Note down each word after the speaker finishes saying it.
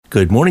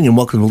Good morning and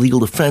welcome to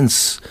Legal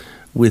Defense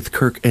with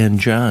Kirk and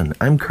John.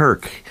 I'm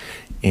Kirk,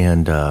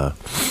 and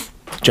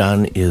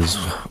John is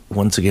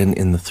once again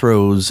in the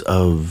throes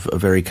of a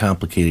very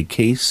complicated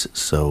case,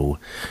 so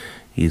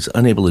he's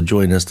unable to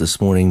join us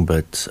this morning,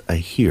 but I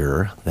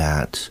hear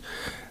that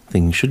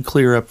things should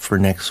clear up for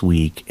next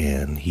week,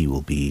 and he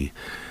will be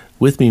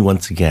with me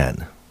once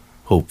again,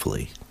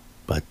 hopefully.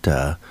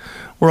 But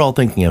we're all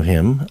thinking of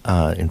him.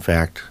 In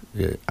fact,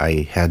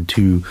 I had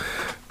to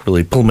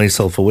really pull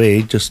myself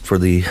away just for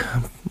the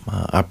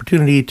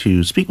opportunity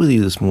to speak with you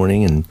this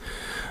morning, and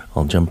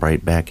I'll jump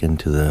right back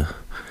into the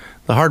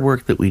hard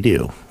work that we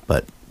do.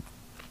 But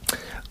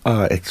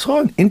I saw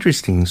an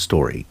interesting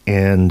story,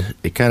 and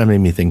it kind of made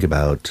me think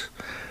about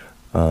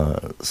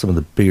some of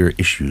the bigger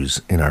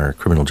issues in our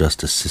criminal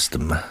justice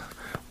system,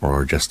 or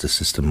our justice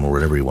system, or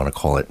whatever you want to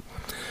call it.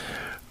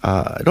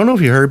 I don't know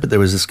if you heard, but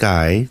there is this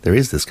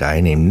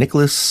guy named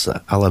Nicholas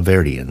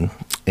Alaverdian,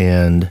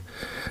 and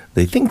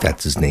they think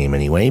that's his name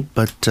anyway,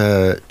 but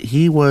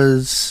he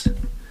was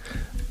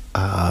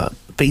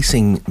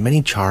facing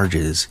many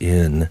charges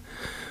in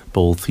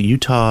both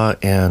Utah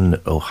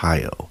and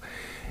Ohio.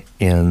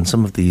 And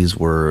some of these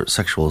were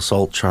sexual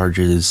assault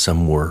charges,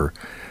 some were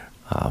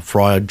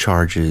fraud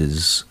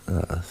charges,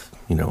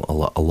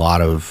 a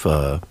lot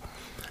of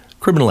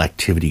criminal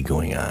activity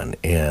going on.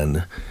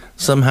 And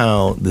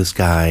somehow this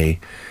guy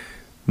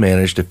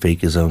managed to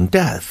fake his own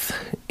death.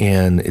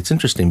 And it's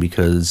interesting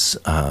because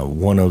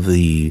one of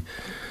the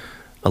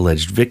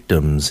alleged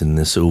victims in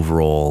this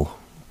overall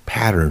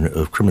pattern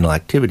of criminal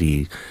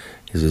activity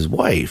is his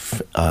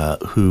wife,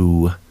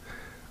 who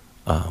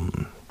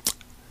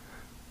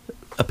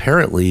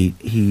apparently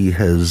he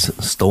has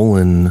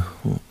stolen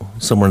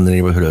somewhere in the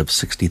neighborhood of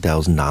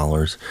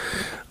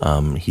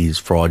 $60,000. He's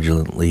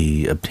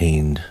fraudulently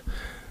obtained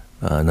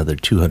another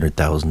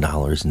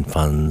 $200,000 in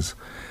funds.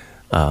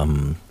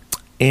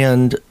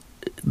 And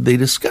they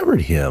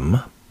discovered him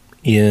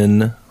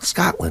in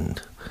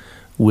Scotland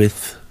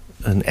with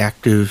an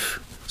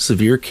active,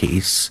 severe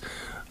case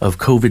of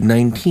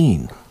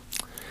COVID-19.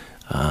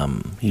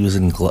 He was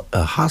in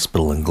a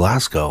hospital in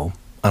Glasgow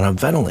on a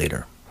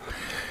ventilator.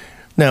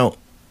 Now,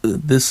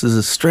 this is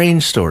a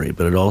strange story,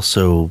 but it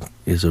also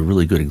is a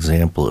really good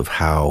example of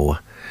how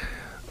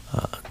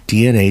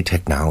DNA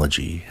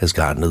technology has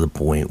gotten to the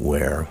point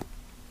where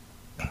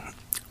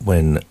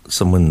when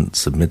someone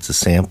submits a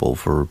sample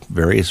for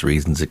various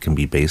reasons, it can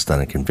be based on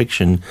a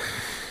conviction.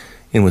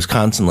 In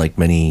Wisconsin, like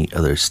many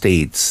other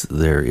states,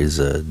 there is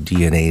a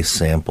DNA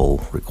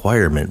sample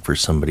requirement for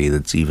somebody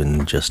that's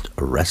even just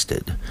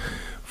arrested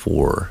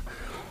for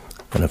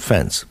an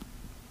offense.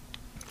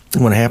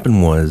 And what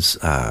happened was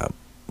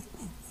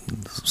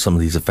some of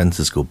these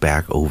offenses go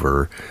back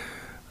over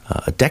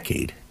a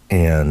decade,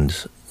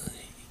 and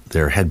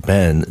there had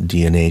been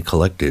DNA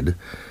collected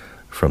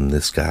from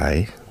this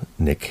guy,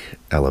 Nick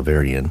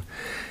Alaverdian,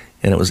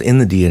 and it was in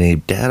the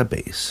DNA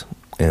database.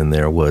 And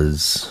there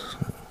was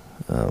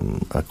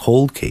a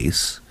cold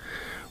case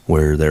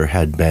where there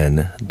had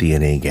been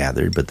DNA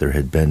gathered, but there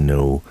had been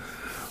no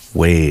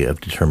way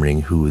of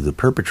determining who the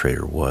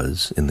perpetrator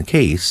was in the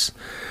case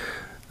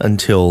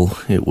until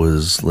it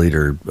was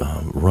later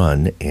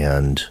run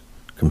and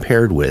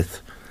compared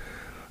with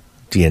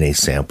DNA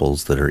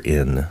samples that are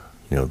in,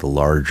 the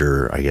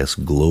larger, I guess,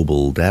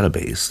 global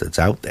database that's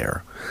out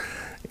there.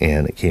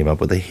 And it came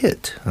up with a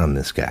hit on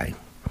this guy.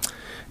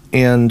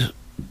 And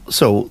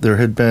so there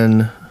had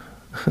been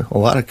a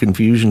lot of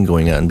confusion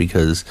going on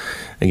because,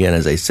 again,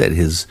 as I said,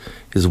 his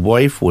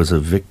wife was a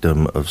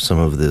victim of some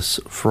of this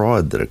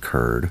fraud that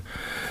occurred.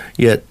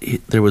 Yet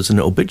there was an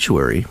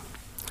obituary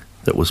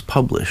that was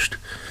published,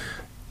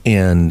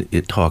 and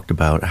it talked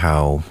about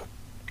how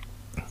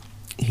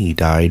he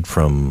died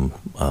from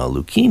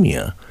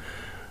leukemia.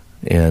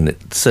 And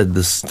it said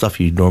this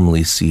stuff you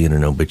normally see in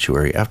an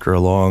obituary. After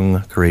a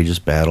long, courageous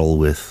battle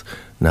with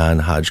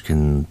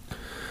non-Hodgkin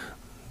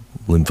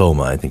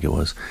lymphoma, I think it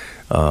was,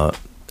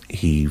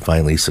 he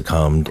finally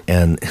succumbed.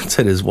 And it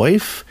said his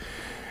wife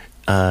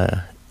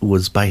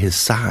was by his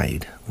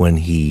side when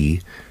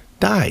he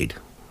died.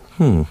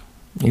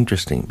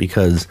 Interesting,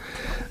 because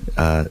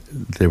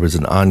there was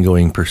an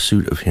ongoing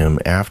pursuit of him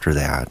after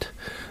that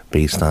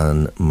based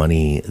on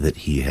money that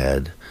he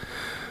had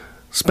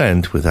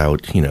spent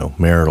without,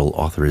 marital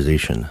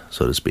authorization,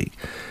 so to speak.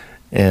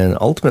 And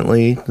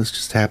ultimately, this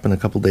just happened a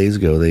couple days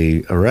ago.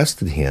 They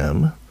arrested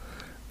him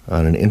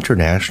on an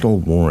international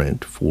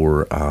warrant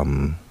for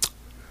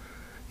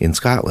in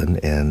Scotland,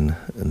 and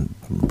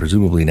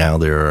presumably now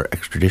there are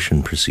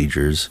extradition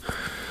procedures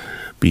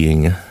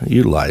being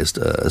utilized,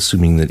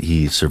 assuming that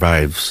he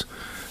survives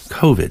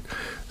COVID.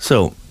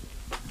 So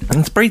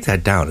let's break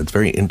that down. It's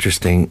very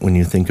interesting when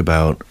you think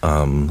about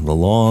the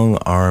long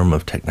arm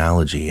of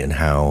technology and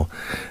how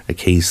a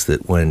case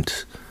that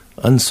went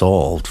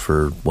unsolved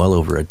for well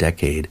over a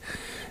decade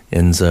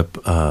ends up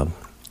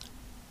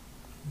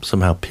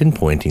somehow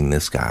pinpointing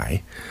this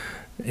guy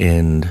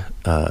and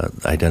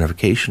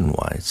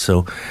identification-wise.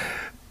 So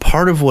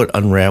part of what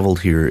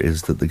unraveled here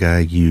is that the guy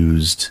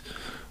used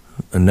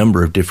a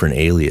number of different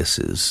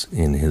aliases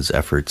in his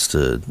efforts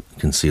to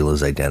conceal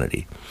his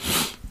identity.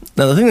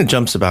 Now, the thing that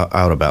jumps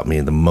out about me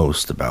the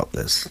most about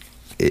this,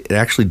 it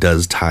actually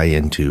does tie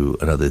into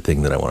another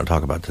thing that I want to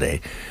talk about today,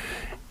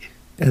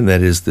 and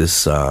that is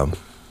this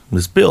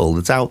bill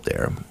that's out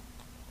there,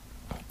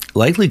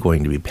 likely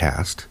going to be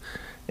passed,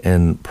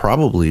 and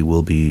probably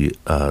will be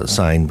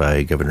signed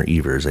by Governor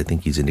Evers. I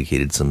think he's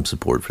indicated some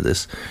support for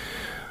this.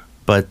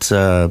 But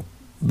the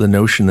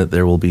notion that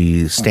there will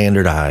be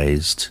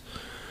standardized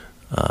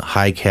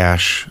high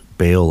cash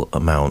bail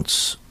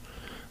amounts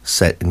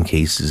set in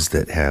cases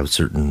that have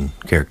certain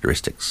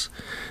characteristics,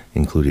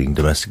 including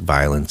domestic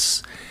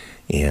violence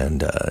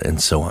and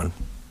so on.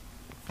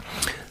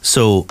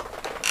 So,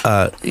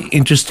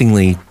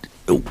 interestingly,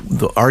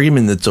 the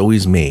argument that's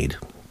always made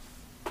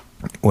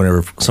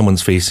whenever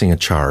someone's facing a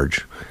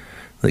charge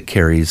that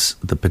carries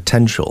the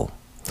potential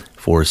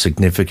for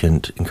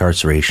significant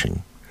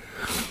incarceration,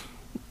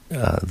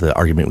 the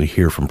argument we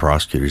hear from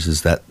prosecutors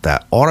is that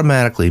that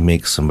automatically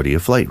makes somebody a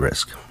flight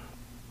risk.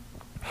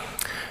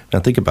 Now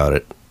think about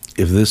it.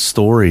 If this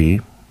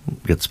story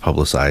gets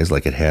publicized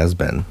like it has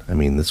been, I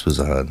mean, this was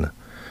on,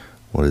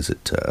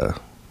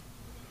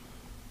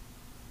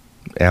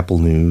 Apple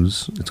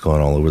News. It's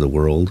gone all over the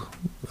world.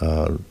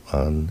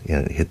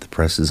 It hit the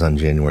presses on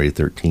January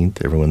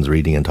 13th. Everyone's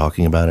reading and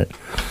talking about it.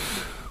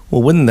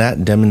 Well, wouldn't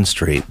that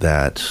demonstrate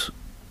that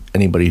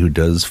anybody who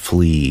does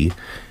flee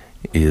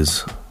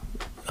is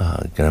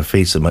going to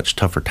face a much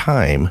tougher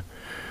time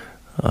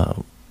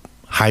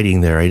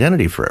hiding their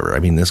identity forever? I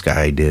mean, this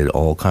guy did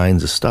all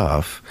kinds of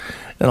stuff,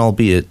 and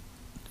albeit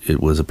it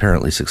was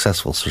apparently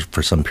successful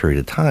for some period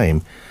of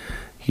time,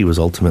 he was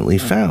ultimately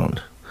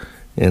found.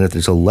 And if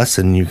there's a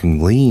lesson you can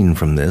glean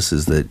from this,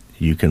 is that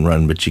you can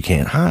run, but you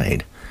can't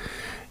hide.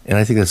 And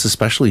I think that's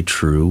especially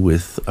true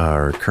with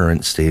our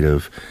current state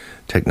of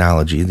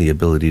technology, the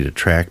ability to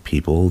track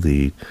people,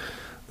 the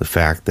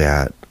fact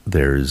that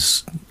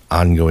there's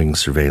ongoing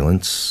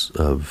surveillance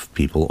of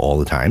people all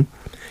the time.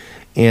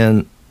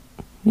 And,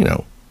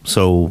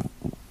 so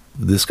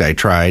this guy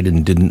tried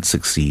and didn't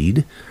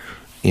succeed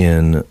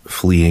in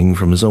fleeing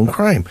from his own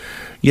crime.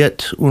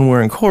 Yet when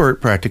we're in court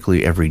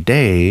practically every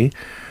day,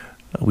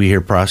 we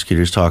hear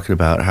prosecutors talking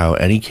about how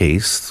any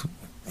case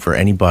for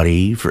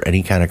anybody, for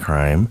any kind of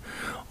crime,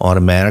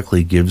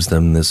 automatically gives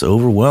them this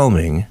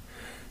overwhelming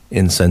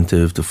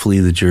incentive to flee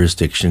the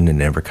jurisdiction and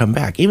never come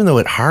back, even though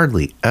it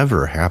hardly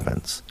ever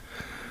happens.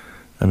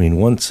 I mean,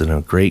 once in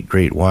a great,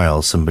 great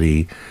while,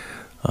 somebody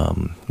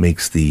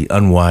makes the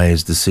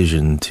unwise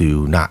decision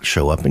to not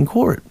show up in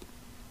court.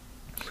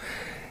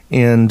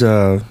 And,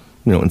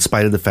 in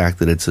spite of the fact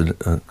that it's an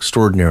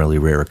extraordinarily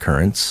rare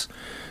occurrence,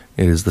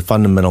 it is the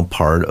fundamental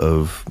part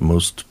of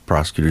most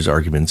prosecutors'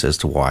 arguments as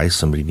to why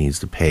somebody needs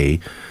to pay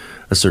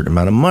a certain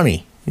amount of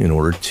money in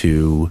order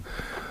to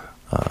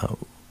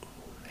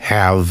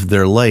have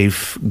their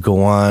life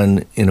go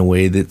on in a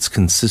way that's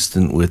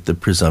consistent with the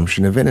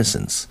presumption of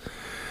innocence.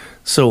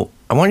 So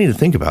I want you to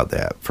think about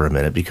that for a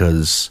minute,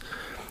 because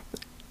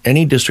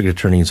any district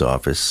attorney's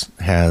office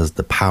has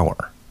the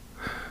power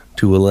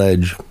to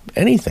allege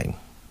anything.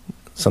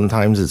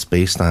 Sometimes it's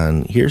based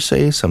on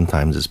hearsay,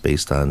 sometimes it's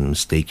based on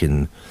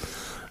mistaken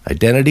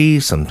identity,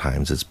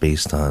 sometimes it's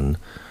based on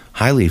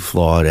highly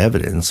flawed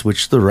evidence,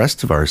 which the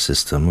rest of our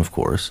system, of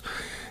course,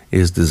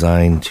 is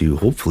designed to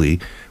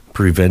hopefully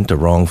prevent a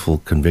wrongful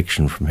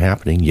conviction from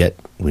happening. Yet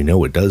we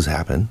know it does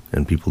happen,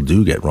 and people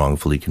do get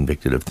wrongfully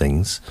convicted of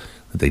things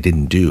that they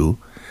didn't do.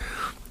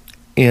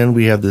 And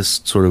we have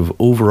this sort of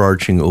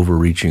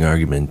overreaching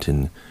argument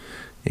in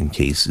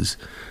cases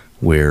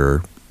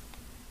where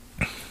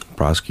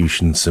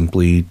prosecution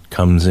simply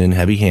comes in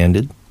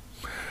heavy-handed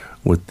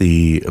with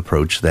the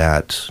approach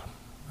that,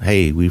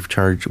 hey, we've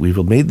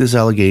made this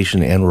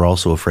allegation and we're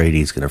also afraid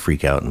he's going to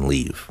freak out and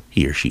leave,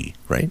 he or she,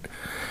 right?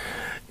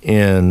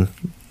 And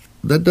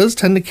that does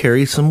tend to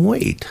carry some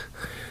weight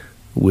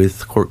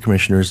with court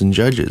commissioners and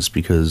judges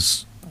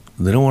because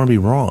they don't want to be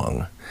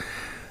wrong.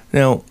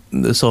 Now,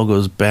 this all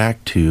goes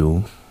back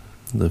to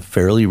the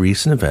fairly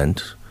recent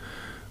event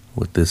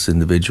with this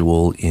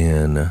individual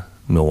in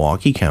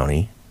Milwaukee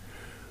County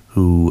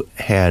who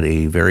had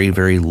a very,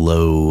 very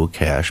low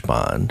cash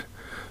bond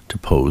to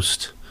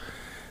post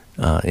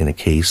in a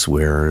case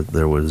where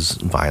there was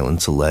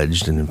violence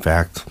alleged. And in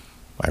fact,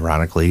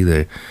 ironically,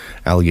 the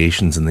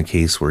allegations in the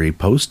case where he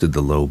posted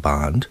the low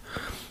bond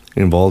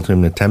involved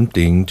him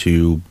attempting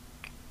to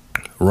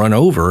run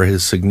over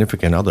his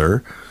significant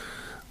other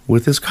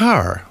with his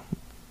car.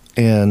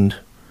 And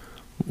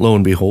lo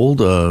and behold,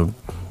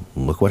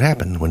 look what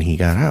happened when he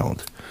got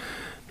out.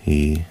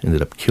 He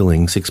ended up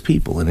killing 6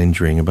 people and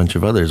injuring a bunch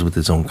of others with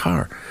his own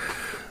car.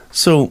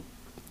 So,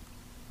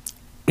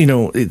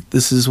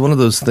 this is one of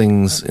those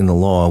things in the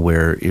law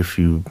where if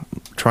you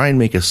try and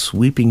make a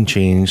sweeping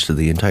change to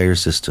the entire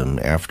system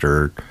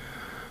after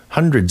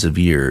hundreds of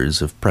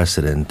years of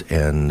precedent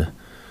and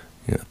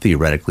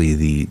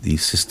theoretically the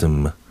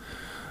system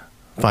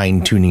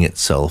fine-tuning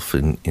itself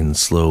in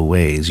slow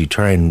ways, you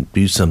try and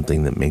do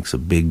something that makes a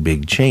big,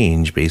 big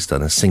change based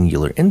on a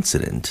singular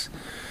incident.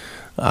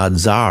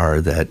 odds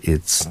are that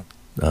it's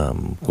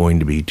going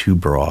to be too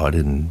broad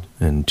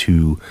and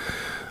too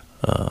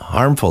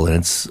harmful in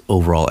its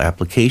overall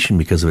application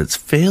because of its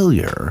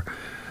failure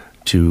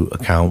to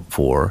account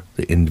for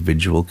the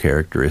individual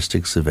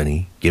characteristics of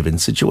any given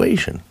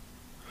situation.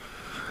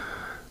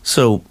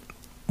 So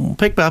we'll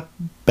pick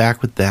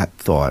back with that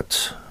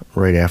thought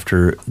right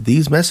after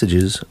these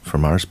messages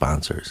from our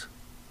sponsors.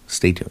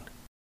 Stay tuned.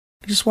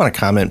 I just want to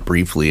comment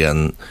briefly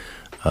on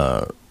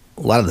a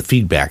lot of the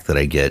feedback that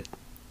I get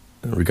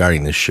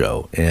regarding this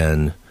show,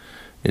 and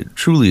it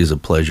truly is a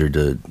pleasure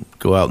to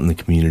go out in the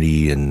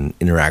community and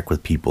interact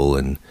with people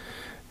and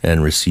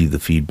receive the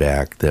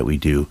feedback that we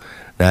do.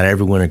 Not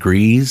everyone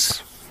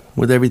agrees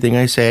with everything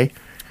I say,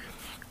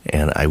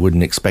 and I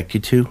wouldn't expect you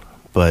to,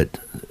 but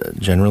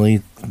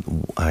generally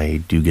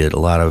I do get a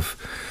lot of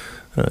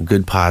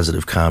good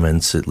positive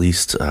comments, at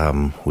least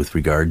with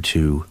regard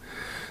to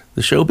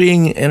the show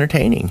being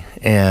entertaining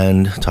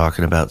and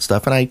talking about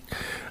stuff. And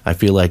I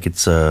feel like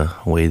it's a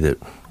way that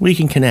we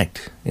can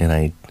connect, and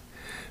I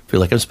feel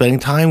like I'm spending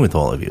time with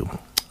all of you,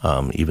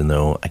 even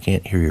though I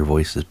can't hear your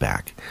voices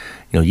back.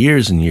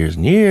 Years and years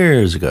and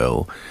years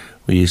ago,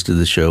 we used to do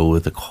the show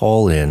with a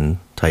call-in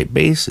type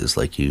basis,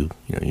 like you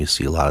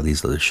see a lot of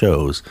these other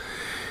shows.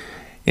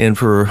 And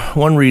for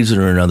one reason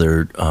or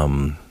another,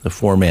 the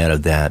format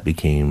of that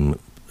became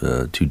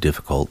too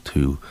difficult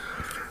to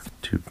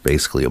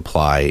basically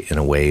apply in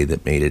a way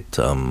that made it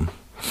to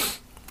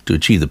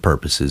achieve the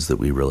purposes that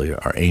we really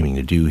are aiming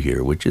to do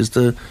here, which is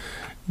to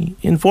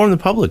inform the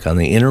public on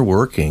the inner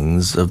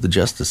workings of the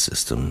justice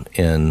system.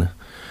 And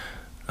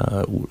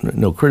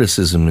no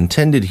criticism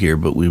intended here,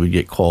 but we would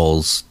get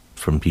calls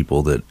from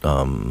people that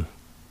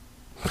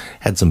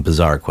had some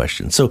bizarre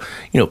questions. So,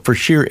 for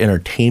sheer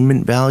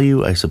entertainment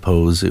value, I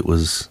suppose it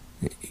was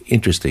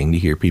interesting to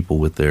hear people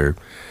with their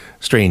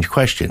strange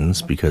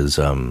questions because,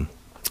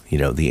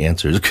 the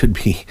answers could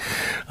be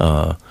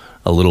a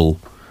little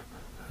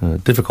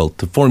difficult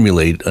to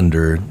formulate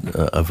under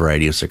a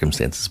variety of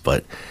circumstances.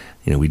 But,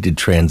 we did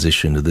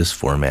transition to this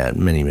format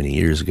many, many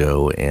years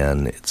ago,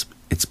 and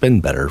it's been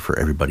better for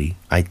everybody,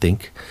 I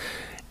think.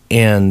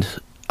 And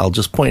I'll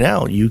just point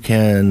out, you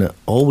can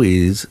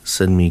always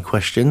send me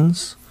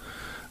questions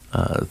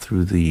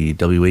through the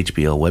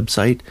WHBL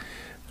website.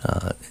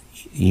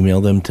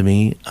 Email them to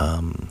me,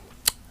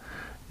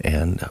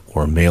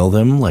 or mail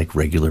them like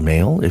regular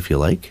mail if you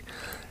like.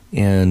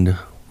 And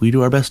we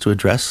do our best to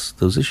address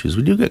those issues.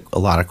 We do get a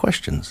lot of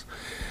questions.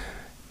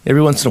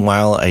 Every once in a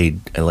while, I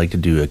like to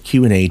do a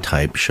Q&A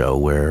type show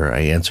where I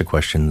answer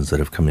questions that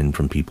have come in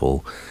from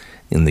people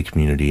in the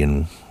community,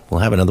 and we'll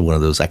have another one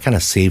of those. I kind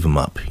of save them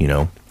up,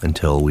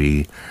 until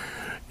we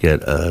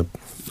get a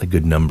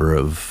good number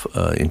of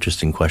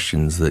interesting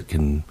questions that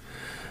can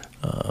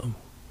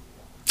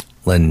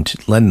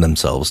lend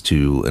themselves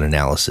to an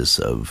analysis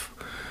of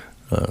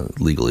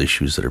legal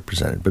issues that are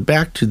presented. But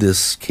back to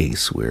this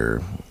case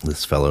where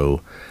this fellow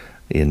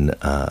in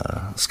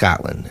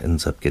Scotland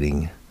ends up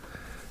getting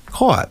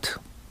caught,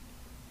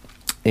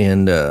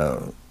 and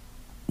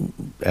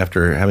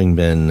after having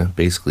been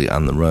basically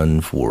on the run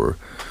for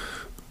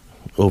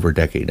over a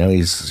decade. Now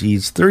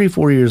he's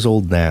 34 years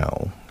old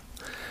now.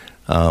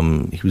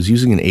 He was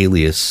using an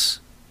alias,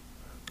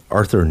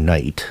 Arthur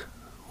Knight,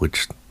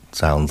 which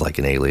sounds like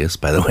an alias,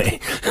 by the way,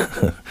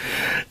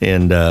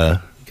 and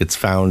gets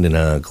found in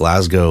a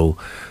Glasgow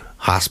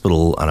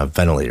hospital on a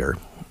ventilator.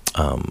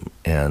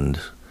 And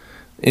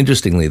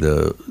interestingly,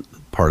 the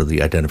part of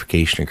the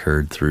identification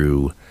occurred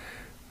through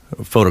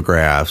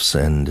photographs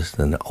and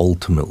then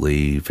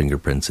ultimately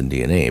fingerprints and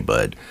DNA,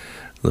 but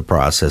the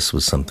process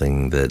was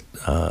something that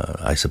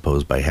I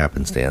suppose by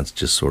happenstance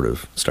just sort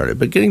of started.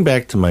 But getting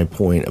back to my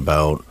point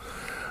about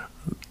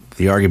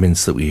the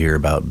arguments that we hear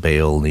about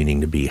bail needing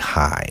to be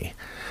high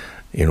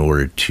in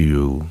order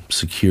to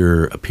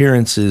secure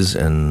appearances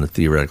and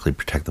theoretically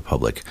protect the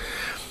public,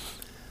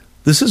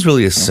 this is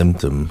really a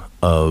symptom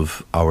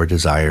of our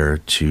desire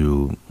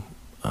to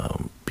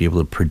be able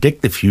to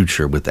predict the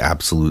future with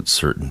absolute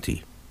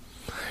certainty.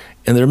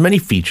 And there are many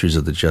features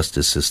of the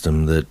justice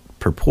system that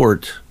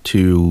purport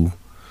to,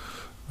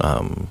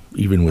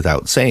 even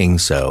without saying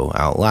so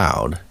out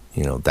loud,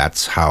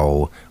 that's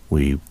how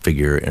we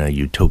figure in a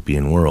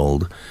utopian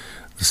world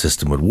the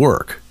system would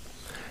work.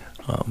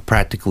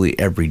 Practically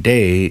every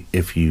day,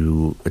 if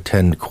you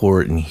attend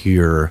court and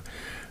hear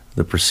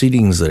the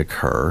proceedings that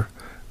occur,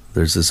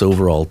 there's this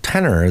overall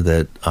tenor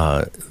that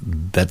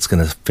that's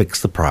going to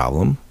fix the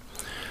problem.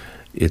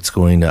 It's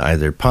going to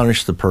either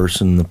punish the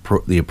person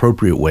the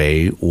appropriate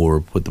way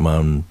or put them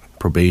on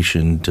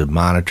probation to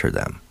monitor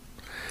them.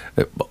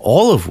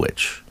 All of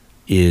which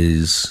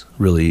is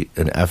really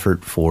an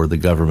effort for the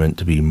government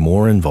to be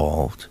more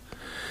involved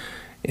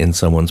in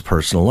someone's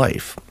personal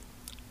life.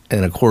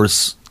 And of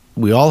course,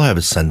 we all have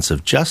a sense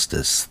of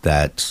justice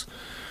that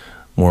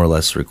more or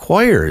less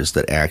requires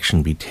that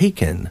action be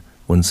taken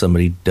when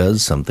somebody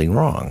does something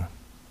wrong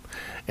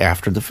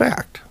after the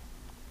fact.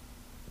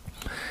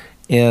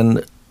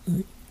 And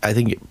I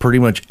think pretty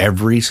much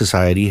every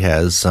society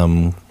has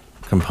some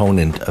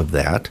component of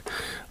that,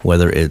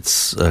 whether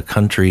it's a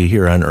country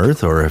here on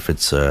Earth or if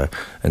it's an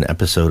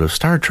episode of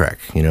Star Trek.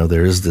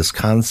 There is this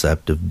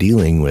concept of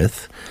dealing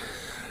with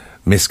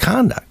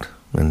misconduct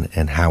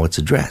and how it's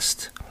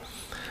addressed.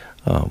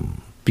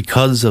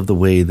 Because of the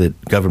way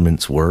that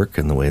governments work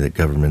and the way that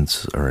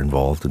governments are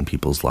involved in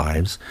people's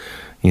lives,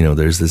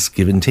 there's this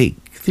give and take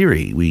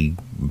theory. We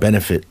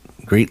benefit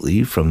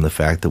greatly from the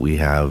fact that we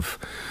have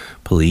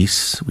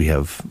police, we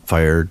have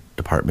fire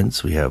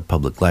departments, we have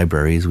public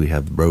libraries, we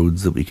have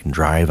roads that we can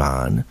drive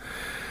on,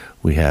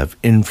 we have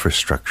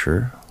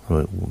infrastructure.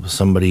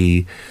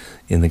 Somebody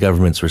in the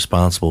government's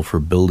responsible for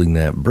building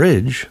that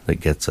bridge that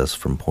gets us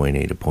from point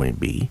A to point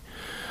B.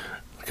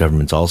 The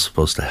government's also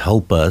supposed to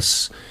help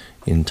us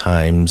in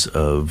times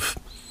of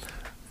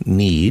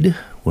need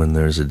when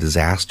there's a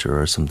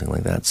disaster or something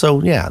like that.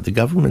 So yeah, the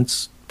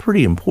government's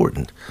pretty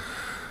important.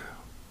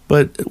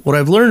 But what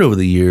I've learned over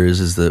the years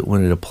is that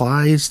when it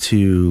applies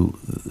to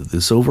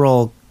this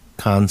overall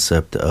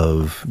concept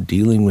of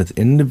dealing with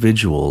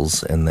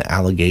individuals and the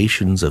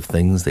allegations of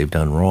things they've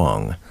done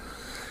wrong,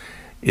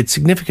 it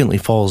significantly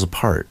falls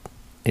apart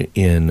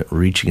in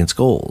reaching its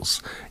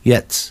goals.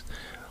 Yet,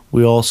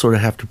 we all sort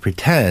of have to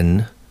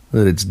pretend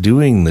that it's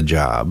doing the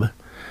job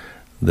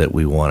that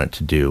we want it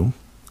to do,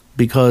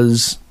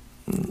 because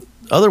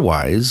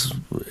otherwise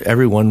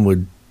everyone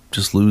would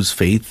just lose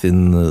faith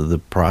in the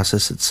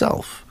process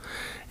itself.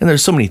 And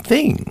there's so many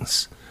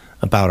things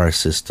about our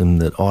system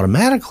that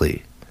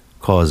automatically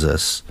cause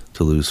us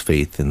to lose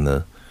faith in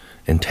the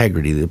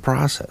integrity of the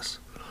process.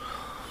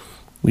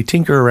 We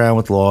tinker around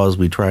with laws,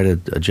 we try to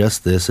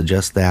adjust this,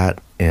 adjust that,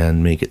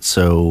 and make it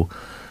so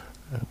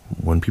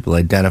when people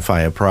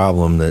identify a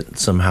problem that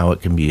somehow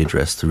it can be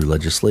addressed through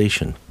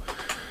legislation.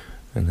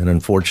 And then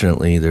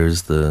unfortunately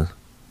there's the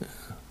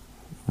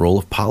role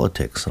of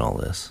politics in all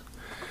this.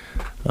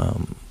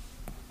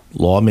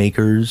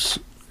 Lawmakers,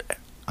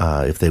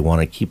 if they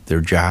want to keep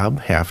their job,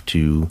 have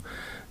to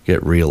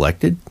get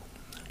reelected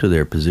to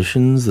their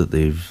positions that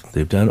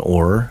they've done,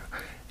 or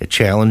a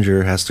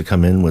challenger has to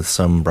come in with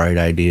some bright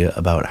idea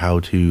about how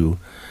to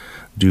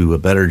do a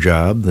better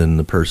job than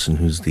the person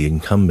who's the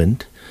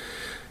incumbent.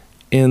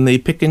 And they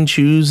pick and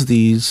choose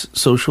these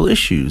social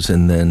issues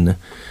and then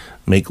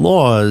make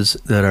laws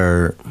that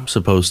are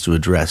supposed to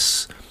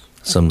address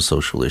some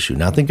social issue.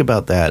 Now think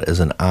about that as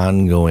an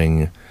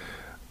ongoing,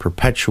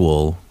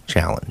 perpetual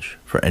challenge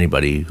for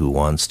anybody who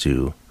wants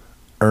to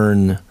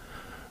earn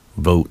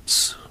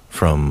votes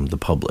from the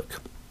public.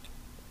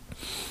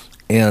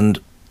 And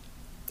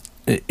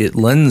it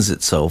lends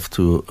itself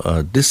to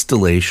a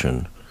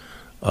distillation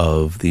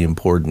of the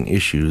important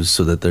issues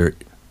so that they're,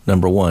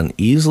 number one,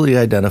 easily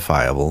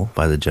identifiable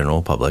by the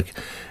general public,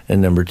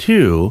 and number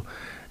two,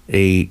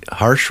 a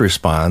harsh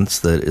response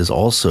that is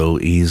also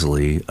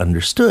easily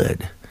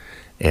understood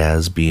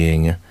as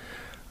being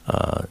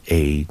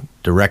a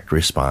direct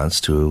response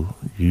to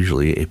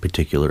usually a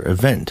particular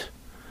event.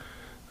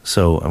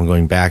 So I'm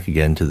going back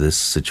again to this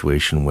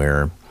situation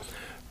where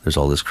there's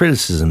all this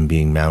criticism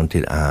being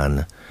mounted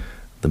on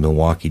the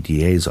Milwaukee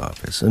DA's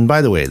office. And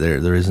by the way,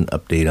 there is an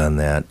update on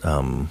that.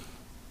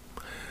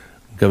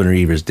 Governor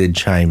Evers did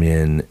chime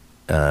in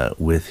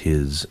with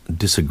his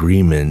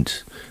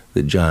disagreement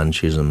that John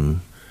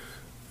Chisholm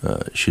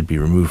should be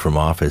removed from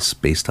office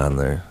based on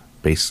the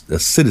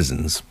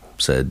citizens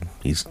said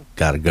he's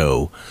got to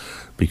go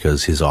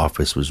because his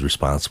office was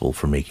responsible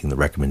for making the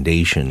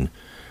recommendation,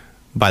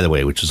 by the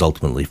way, which was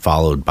ultimately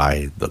followed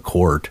by the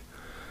court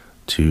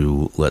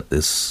to let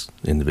this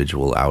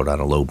individual out on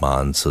a low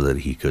bond so that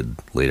he could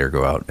later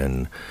go out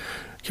and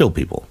kill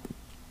people.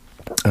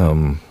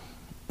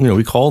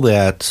 We call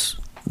that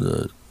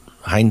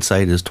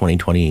hindsight is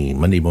 2020,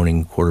 Monday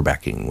morning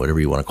quarterbacking, whatever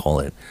you want to call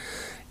it,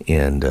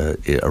 and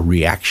a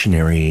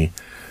reactionary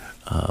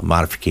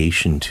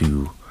modification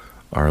to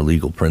our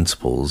legal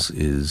principles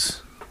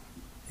is,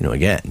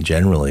 again,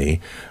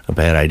 generally a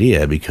bad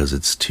idea because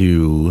it's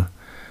too.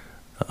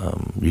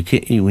 You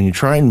can't, when you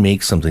try and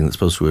make something that's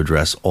supposed to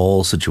address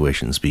all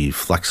situations, be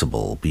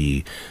flexible,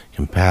 be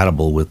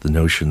compatible with the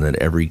notion that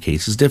every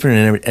case is different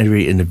and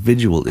every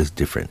individual is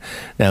different.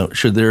 Now,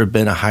 should there have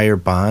been a higher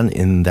bond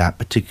in that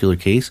particular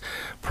case?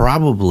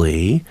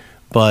 Probably,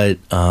 but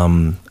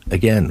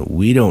again,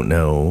 we don't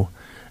know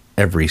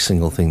every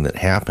single thing that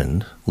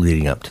happened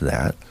leading up to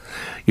that.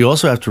 You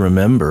also have to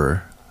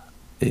remember,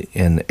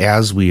 and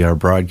as we are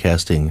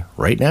broadcasting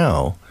right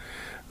now,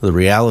 the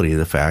reality of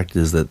the fact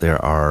is that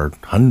there are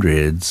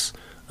hundreds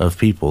of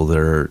people that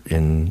are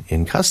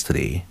in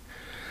custody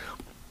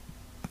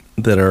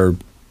that are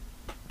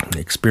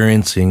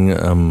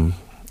experiencing,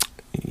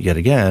 yet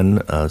again,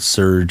 a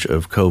surge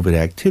of COVID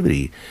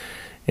activity.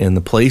 And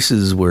the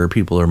places where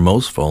people are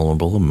most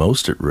vulnerable and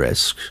most at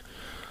risk,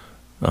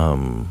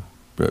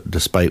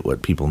 despite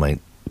what people might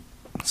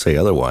say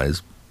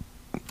otherwise,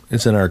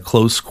 is in our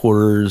close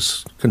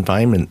quarters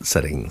confinement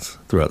settings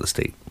throughout the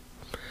state.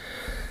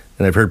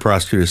 And I've heard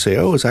prosecutors say,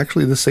 it's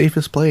actually the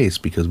safest place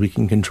because we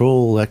can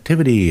control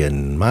activity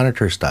and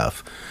monitor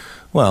stuff.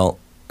 Well,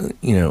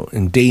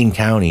 in Dane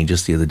County,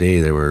 just the other day,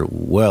 there were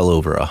well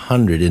over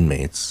 100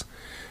 inmates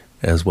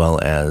as well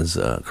as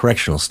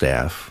correctional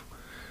staff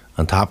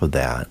on top of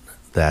that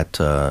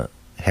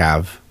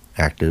have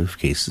active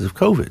cases of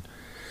COVID.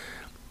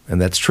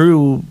 And that's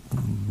true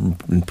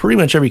in pretty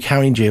much every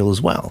county jail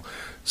as well.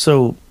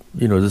 So,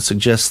 to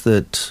suggest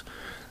that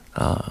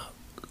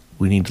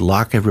we need to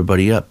lock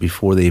everybody up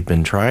before they've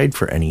been tried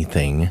for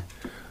anything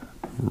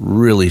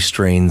really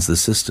strains the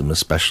system,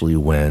 especially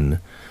when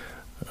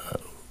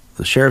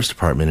the sheriff's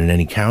department in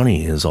any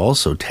county is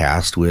also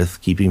tasked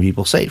with keeping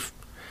people safe.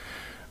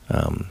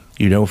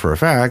 For a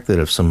fact that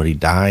if somebody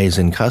dies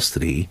in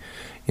custody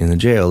in the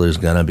jail, there's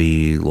going to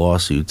be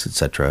lawsuits,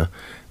 etc.,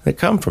 that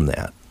come from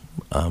that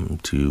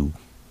to,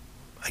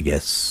 I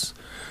guess,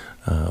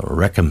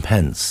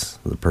 recompense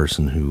the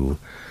person who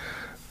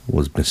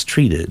was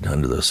mistreated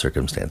under those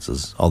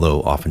circumstances,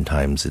 although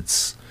oftentimes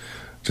it's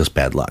just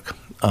bad luck.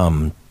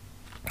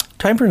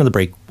 Time for another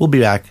break. We'll be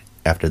back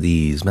after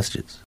these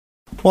messages.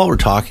 While we're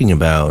talking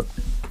about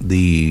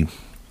the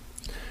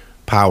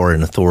power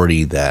and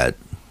authority that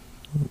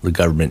the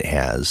government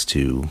has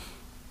to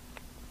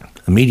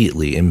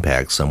immediately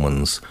impact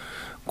someone's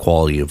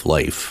quality of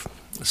life,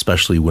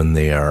 especially when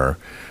they are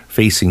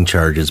facing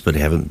charges but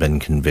haven't been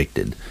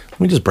convicted. Let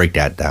me just break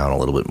that down a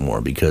little bit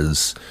more,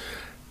 because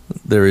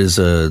there is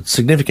a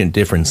significant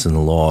difference in the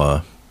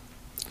law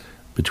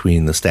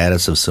between the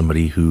status of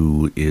somebody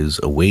who is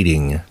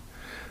awaiting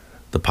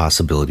the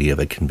possibility of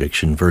a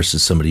conviction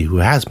versus somebody who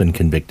has been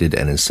convicted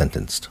and is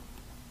sentenced.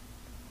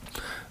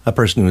 A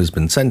person who has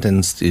been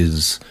sentenced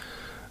is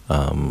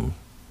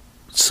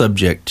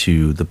subject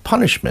to the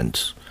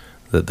punishment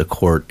that the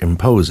court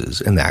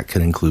imposes, and that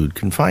can include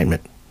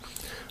confinement.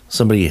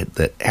 Somebody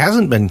that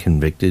hasn't been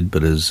convicted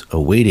but is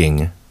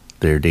awaiting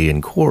their day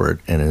in court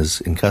and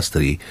is in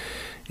custody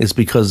is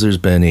because there's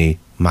been a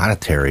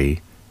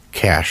monetary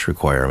cash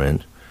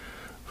requirement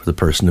for the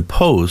person to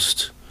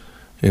post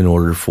in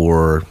order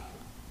for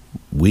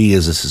we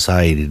as a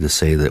society to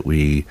say that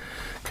we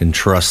can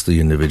trust the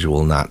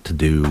individual not to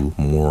do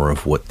more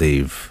of what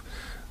they've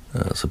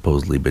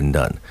supposedly been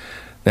done.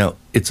 Now,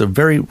 it's a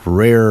very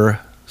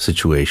rare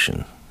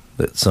situation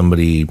that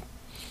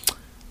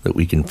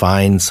we can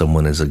find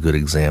someone as a good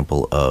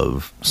example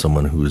of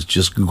someone who is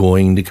just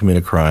going to commit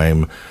a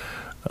crime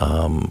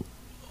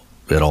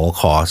at all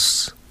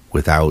costs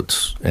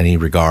without any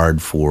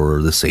regard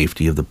for the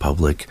safety of the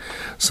public,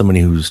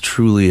 somebody who's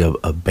truly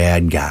a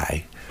bad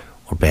guy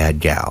or bad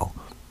gal.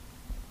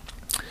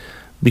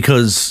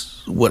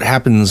 Because what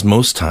happens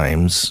most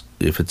times,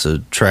 if it's a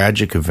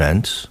tragic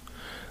event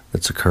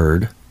that's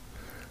occurred,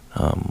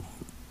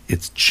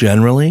 it's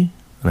generally,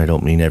 and I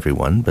don't mean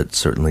everyone, but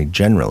certainly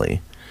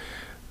generally,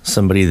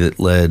 somebody that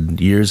led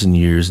years and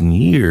years and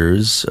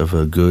years of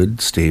a good,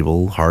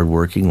 stable,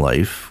 hardworking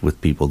life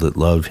with people that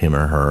love him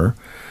or her,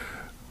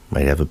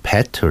 might have a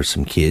pet or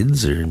some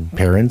kids or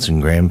parents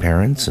and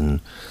grandparents, and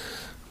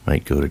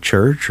might go to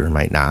church or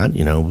might not,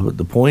 but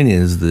the point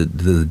is that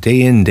the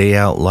day in, day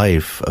out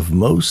life of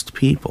most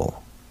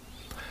people,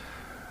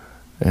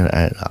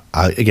 and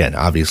again,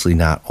 obviously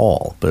not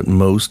all, but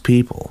most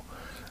people,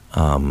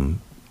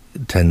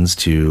 tends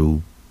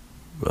to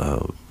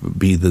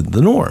be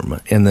the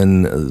norm. And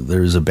then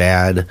there's a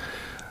bad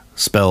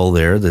spell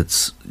there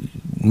that's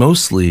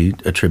mostly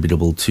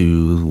attributable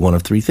to one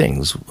of three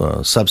things: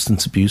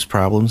 substance abuse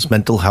problems,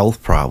 mental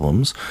health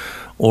problems,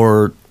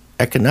 or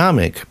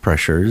economic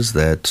pressures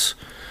that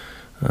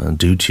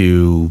due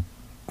to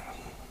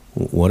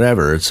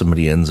whatever,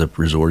 somebody ends up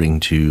resorting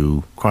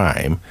to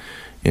crime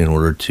in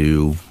order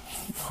to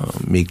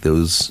make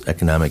those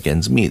economic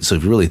ends meet. So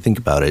if you really think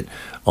about it,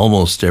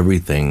 almost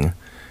everything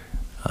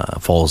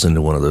falls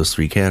into one of those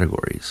three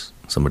categories.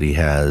 Somebody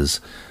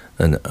has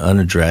an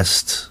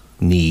unaddressed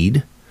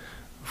need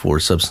for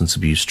substance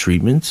abuse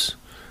treatment.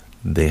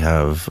 They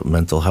have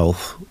mental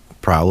health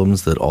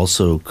problems that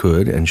also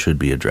could and should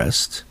be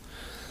addressed.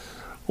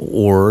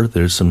 Or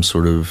there's some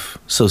sort of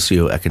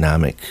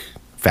socioeconomic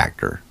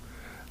factor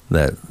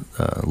that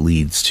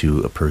leads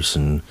to a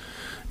person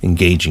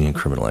engaging in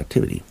criminal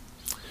activity.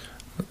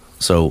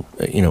 So,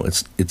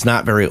 it's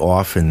not very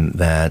often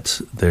that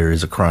there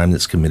is a crime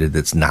that's committed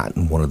that's not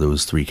in one of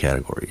those three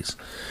categories.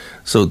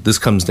 So this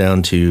comes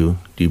down to,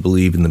 do you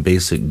believe in the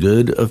basic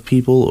good of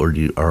people, or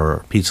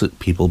are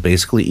people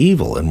basically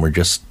evil and we're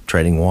just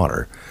treading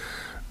water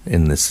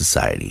in this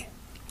society,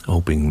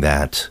 hoping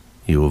that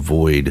you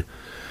avoid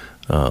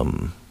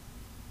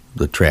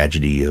the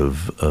tragedy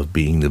of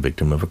being the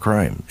victim of a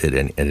crime at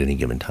any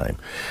given time?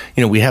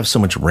 We have so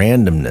much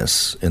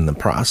randomness in the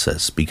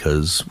process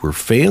because we're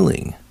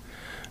failing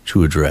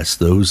to address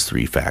those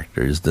three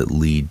factors that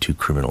lead to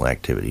criminal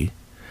activity.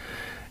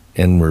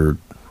 And we're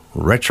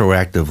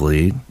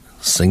retroactively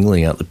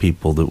singling out the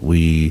people that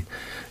we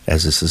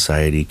as a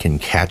society can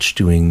catch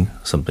doing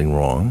something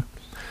wrong,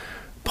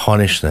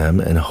 punish them,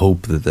 and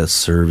hope that this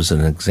serves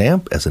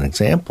as an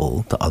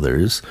example to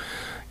others,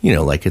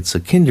 like it's a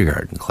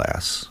kindergarten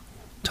class.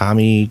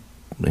 Tommy,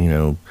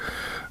 ate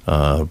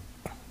a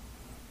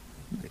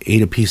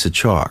piece of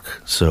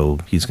chalk, so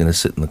he's going to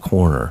sit in the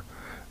corner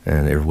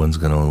and everyone's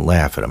going to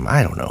laugh at them.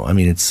 I don't know. I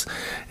mean, it's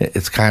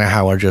kind of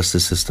how our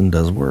justice system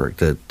does work,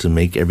 to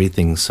make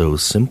everything so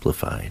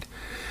simplified.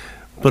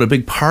 But a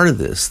big part of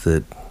this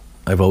that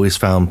I've always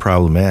found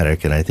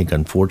problematic, and I think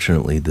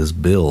unfortunately this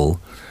bill,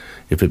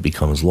 if it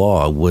becomes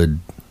law, would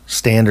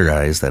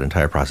standardize that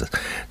entire process.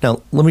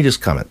 Now, let me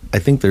just comment. I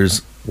think there's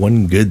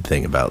one good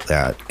thing about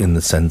that, in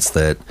the sense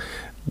that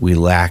we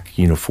lack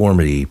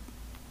uniformity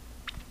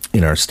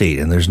in our state,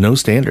 and there's no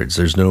standards.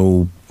 There's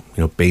no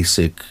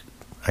basic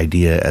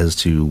idea as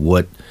to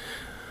what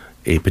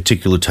a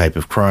particular type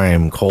of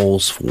crime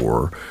calls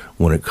for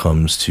when it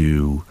comes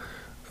to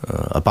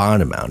a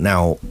bond amount.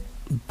 Now,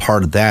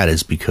 part of that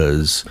is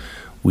because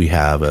we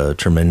have a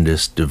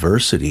tremendous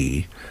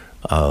diversity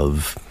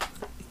of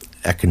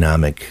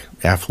economic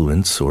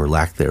affluence, or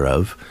lack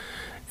thereof,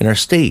 in our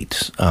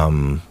state.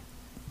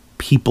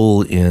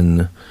 People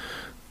in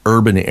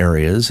urban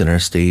areas in our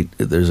state,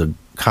 there's a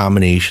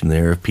combination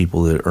there of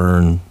people that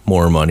earn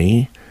more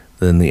money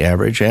than the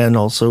average and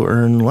also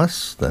earn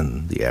less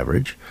than the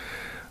average.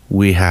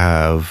 We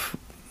have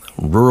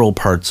rural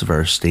parts of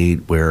our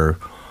state where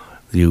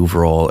the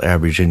overall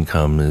average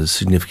income is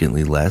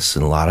significantly less,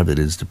 and a lot of it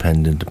is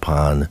dependent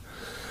upon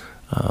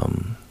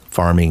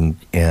farming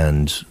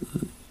and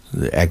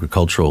the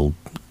agricultural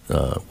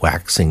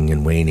waxing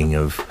and waning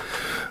of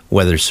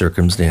weather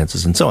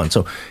circumstances and so on.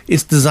 So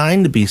it's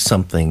designed to be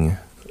something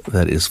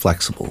that is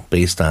flexible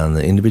based on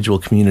the individual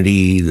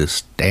community, the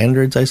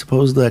standards, I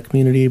suppose, of that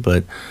community,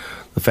 but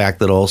the fact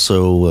that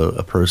also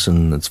a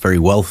person that's very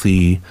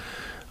wealthy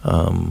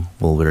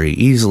will very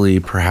easily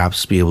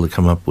perhaps be able to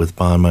come up with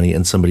bond money,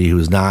 and somebody who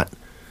is not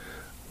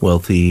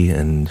wealthy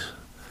and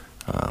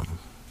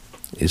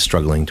is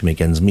struggling to make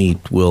ends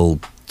meet will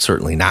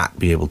certainly not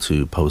be able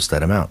to post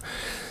that amount.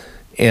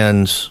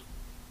 And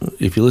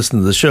if you listen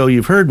to the show,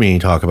 you've heard me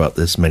talk about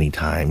this many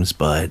times,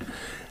 but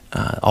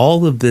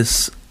all of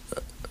this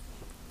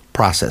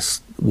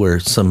process where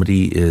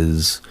somebody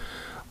is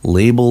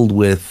labeled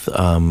with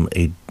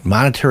a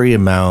monetary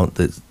amount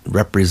that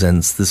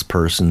represents this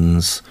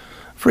person's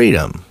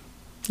freedom,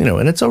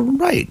 and it's a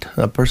right.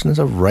 A person has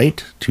a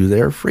right to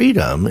their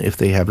freedom if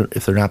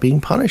they're not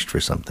being punished for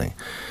something.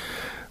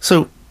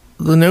 So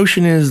the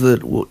notion is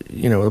that,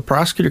 the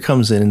prosecutor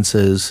comes in and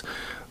says,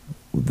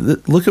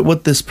 look at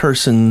what this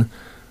person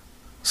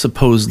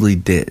supposedly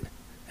did,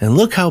 and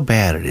look how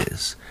bad it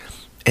is.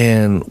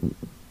 And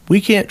we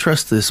can't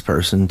trust this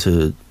person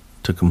to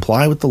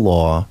comply with the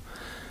law.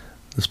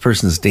 This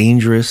person is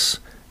dangerous,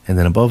 and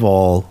then above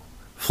all,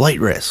 flight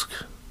risk.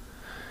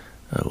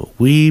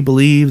 We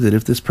believe that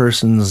if this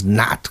person's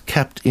not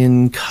kept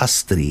in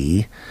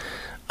custody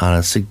on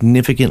a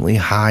significantly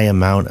high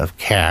amount of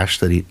cash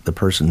that the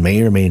person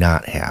may or may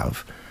not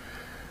have,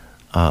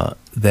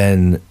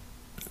 then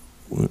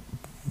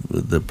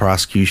the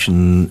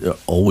prosecution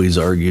always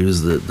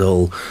argues that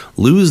they'll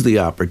lose the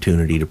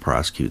opportunity to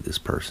prosecute this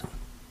person.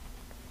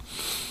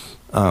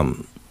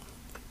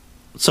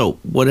 So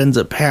what ends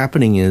up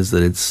happening is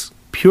that it's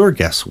pure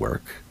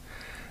guesswork.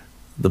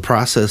 The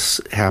process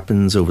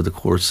happens over the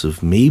course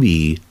of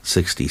maybe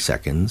 60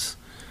 seconds,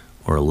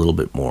 or a little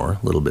bit more,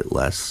 a little bit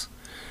less,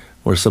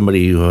 where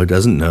somebody who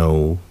doesn't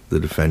know the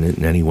defendant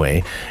in any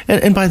way.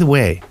 And by the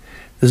way,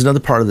 there's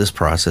another part of this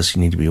process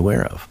you need to be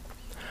aware of.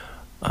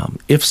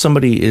 If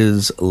somebody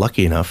is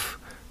lucky enough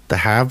to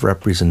have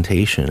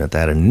representation at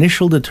that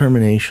initial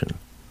determination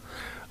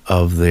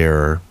of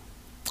their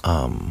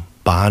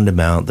bond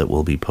amount that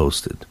will be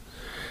posted,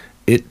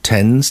 it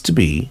tends to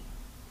be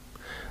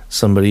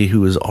somebody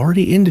who is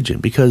already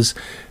indigent, because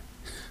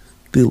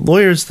the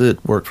lawyers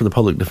that work for the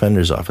public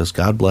defender's office,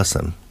 God bless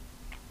them,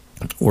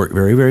 work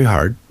very, very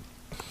hard.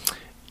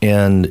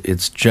 And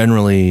it's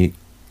generally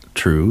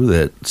true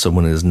that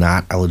someone is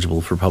not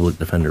eligible for public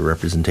defender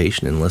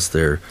representation unless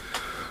they're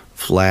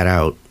flat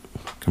out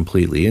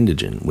completely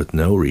indigent with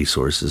no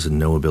resources and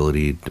no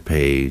ability to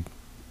pay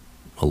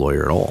a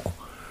lawyer at all.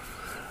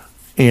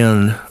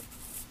 And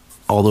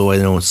although I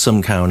know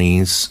some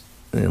counties,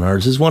 and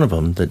ours is one of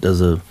them, that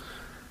does a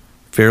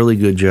fairly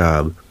good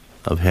job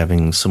of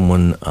having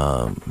someone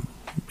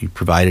be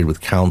provided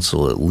with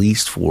counsel at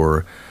least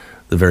for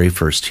the very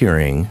first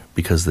hearing,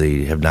 because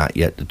they have not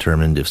yet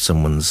determined if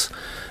someone's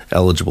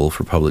eligible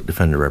for public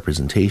defender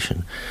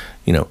representation.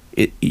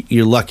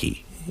 You're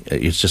lucky.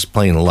 It's just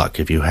plain luck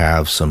if you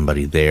have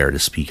somebody there to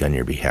speak on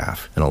your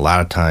behalf. And a lot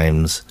of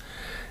times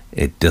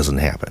it doesn't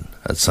happen.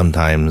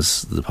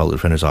 Sometimes the public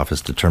defender's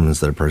office determines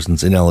that a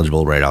person's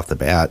ineligible right off the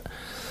bat,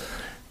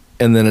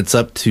 and then it's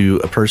up to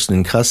a person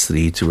in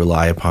custody to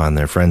rely upon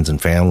their friends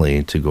and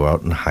family to go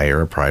out and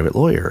hire a private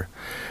lawyer,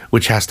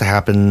 which has to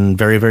happen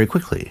very, very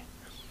quickly.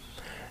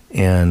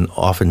 And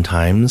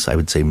oftentimes, I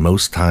would say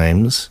most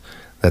times,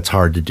 that's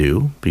hard to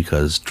do,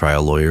 because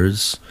trial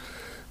lawyers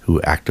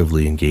who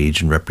actively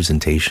engage in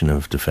representation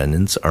of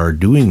defendants are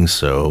doing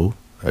so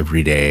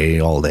every day,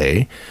 all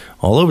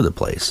over the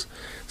place.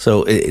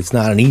 So it's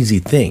not an easy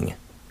thing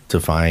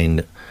to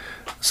find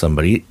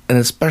somebody, and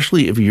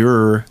especially if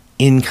you're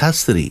in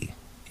custody.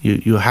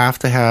 You have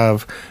to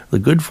have the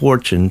good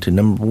fortune to,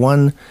 number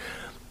one,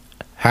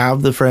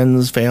 have the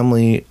friends,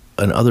 family,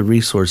 and other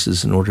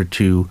resources in order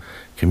to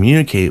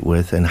communicate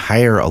with and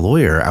hire a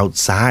lawyer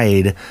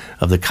outside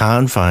of the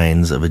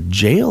confines of a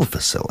jail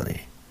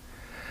facility.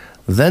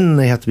 Then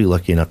they have to be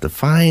lucky enough to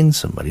find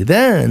somebody.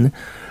 Then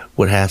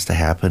what has to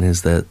happen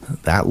is that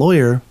that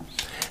lawyer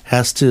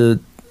has to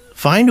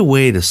find a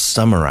way to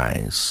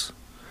summarize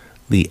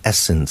the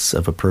essence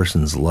of a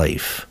person's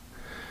life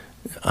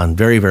on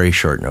very, very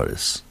short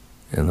notice.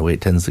 And the way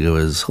it tends to go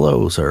is,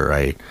 hello,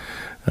 sir,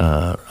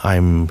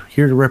 I'm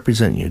here to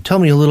represent you. Tell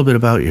me a little bit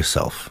about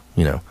yourself,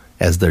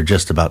 as they're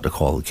just about to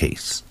call the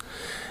case.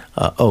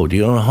 Do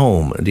you own a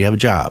home? Do you have a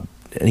job?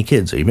 Any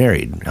kids? Are you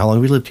married? How long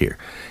have you lived here?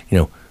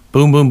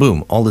 Boom, boom,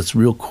 boom. All this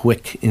real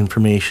quick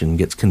information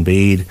gets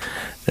conveyed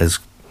as,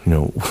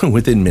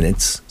 within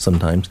minutes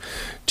sometimes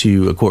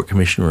to a court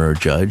commissioner or a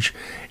judge.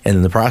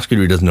 And the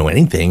prosecutor doesn't know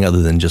anything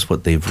other than just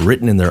what they've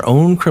written in their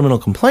own criminal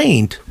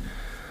complaint,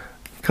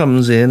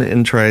 comes in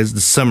and tries to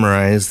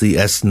summarize the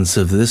essence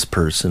of this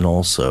person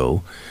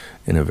also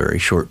in a very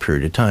short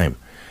period of time.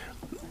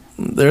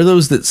 There are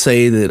those that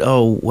say that,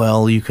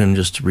 you can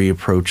just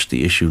reapproach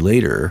the issue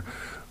later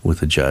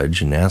with a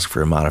judge and ask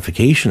for a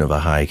modification of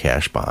a high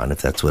cash bond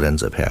if that's what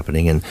ends up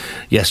happening. And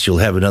yes, you'll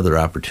have another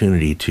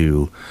opportunity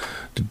to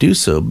do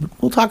so. But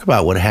we'll talk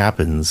about what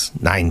happens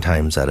 9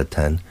 times out of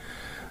 10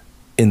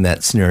 in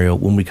that scenario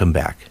when we come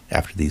back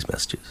after these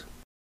messages.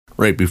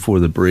 Right before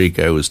the break,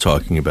 I was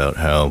talking about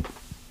how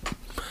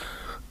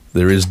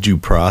there is due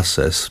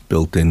process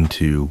built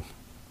into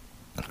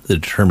the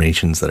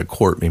determinations that a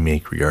court may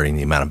make regarding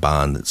the amount of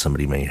bond that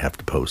somebody may have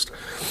to post.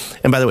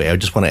 And by the way, I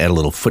just want to add a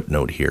little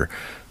footnote here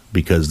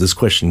because this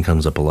question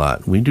comes up a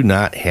lot. We do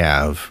not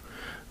have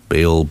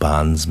bail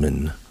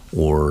bondsmen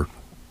or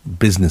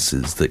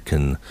businesses that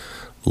can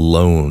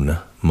loan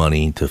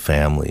money to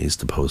families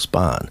to post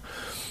bond.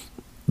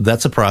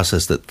 That's a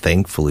process that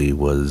thankfully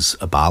was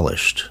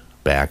abolished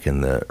back in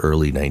the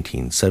early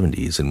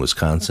 1970s in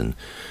Wisconsin,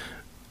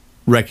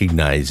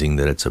 recognizing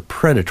that it's a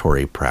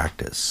predatory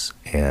practice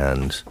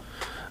and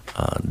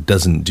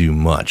doesn't do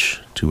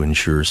much to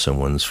ensure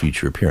someone's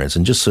future appearance.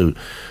 And just so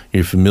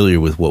you're familiar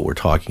with what we're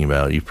talking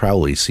about, you've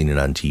probably seen it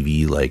on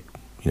TV like,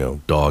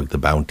 Dog the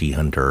Bounty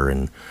Hunter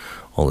and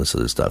all this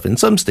other stuff. In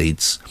some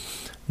states,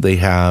 they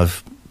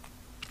have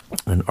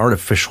an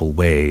artificial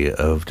way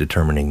of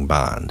determining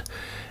bond,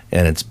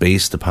 and it's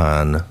based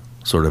upon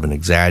sort of an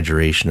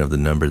exaggeration of the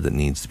number that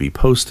needs to be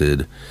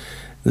posted.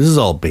 This is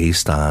all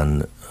based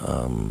on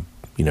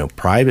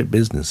private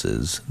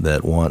businesses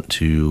that want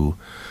to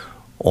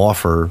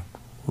offer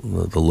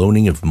the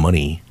loaning of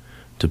money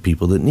to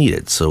people that need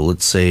it. So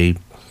let's say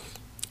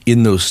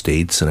in those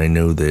states, and I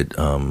know that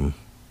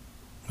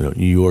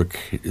New York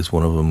is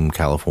one of them,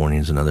 California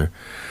is another,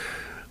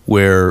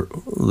 where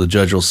the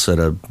judge will set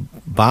a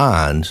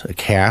bond, a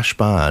cash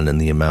bond, in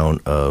the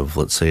amount of,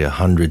 let's say,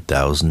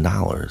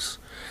 $100,000.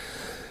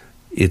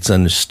 It's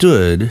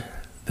understood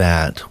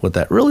that what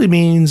that really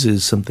means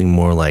is something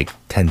more like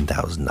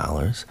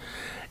 $10,000,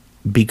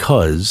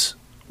 because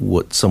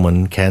what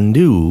someone can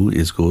do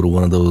is go to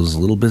one of those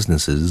little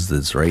businesses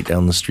that's right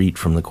down the street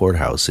from the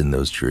courthouse in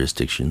those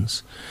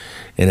jurisdictions,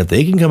 and if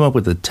they can come up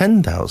with the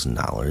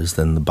 $10,000,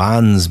 then the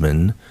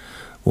bondsman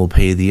will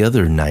pay the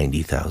other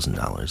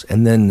 $90,000,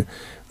 and then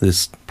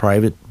this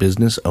private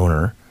business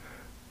owner,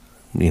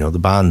 the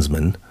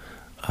bondsman,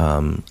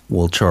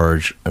 will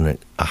charge a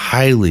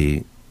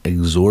highly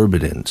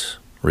exorbitant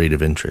rate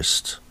of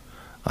interest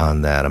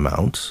on that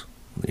amount,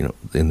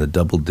 in the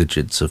double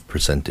digits of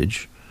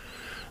percentage.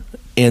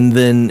 And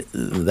then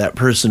that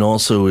person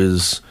also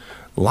is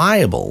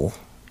liable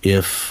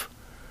if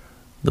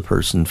the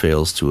person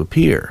fails to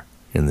appear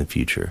in the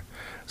future.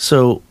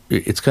 So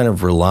it's kind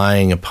of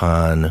relying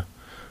upon,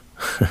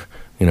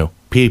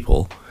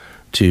 people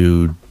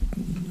to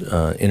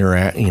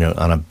interact,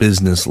 on a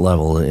business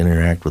level, to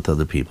interact with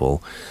other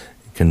people,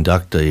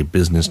 conduct a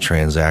business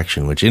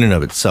transaction, which in and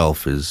of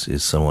itself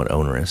is somewhat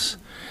onerous,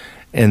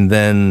 and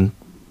then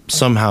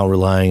somehow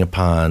relying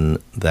upon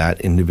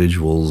that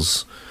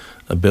individual's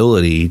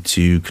ability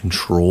to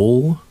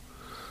control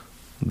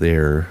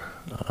their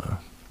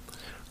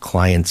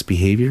client's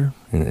behavior.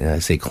 And I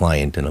say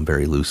client in a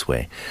very loose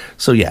way.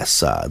 So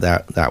yes,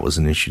 that was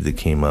an issue that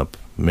came up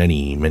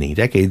many, many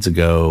decades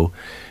ago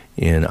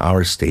in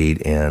our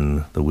state,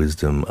 and the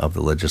wisdom of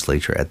the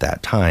legislature at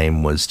that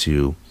time was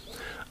to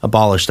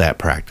abolish that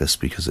practice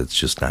because it's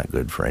just not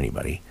good for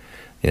anybody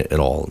at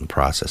all in the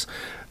process.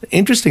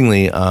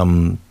 Interestingly,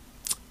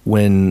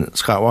 when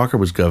Scott Walker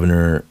was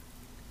governor,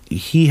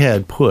 he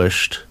had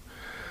pushed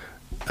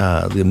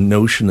the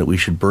notion that we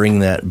should bring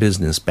that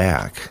business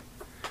back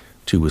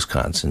to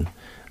Wisconsin.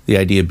 The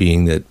idea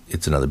being that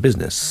it's another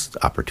business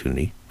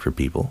opportunity for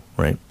people,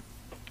 right?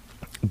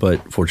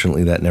 But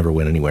fortunately, that never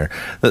went anywhere.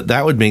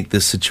 That would make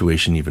this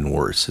situation even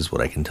worse, is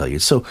what I can tell you.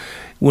 So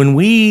when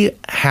we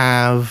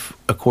have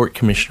a court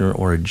commissioner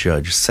or a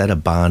judge set a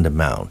bond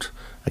amount,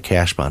 a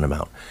cash bond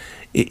amount,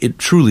 it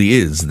truly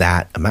is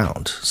that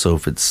amount. So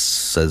if it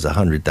says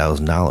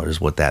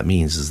 $100,000, what that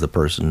means is the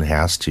person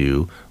has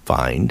to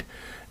find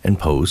and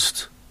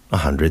post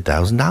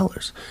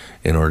 $100,000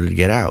 in order to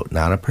get out,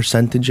 not a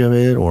percentage of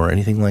it or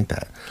anything like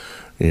that.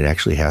 It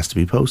actually has to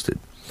be posted.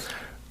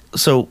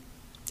 So,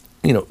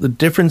 the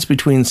difference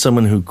between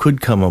someone who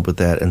could come up with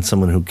that and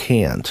someone who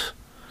can't,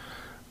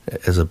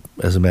 as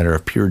a matter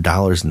of pure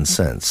dollars and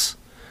cents,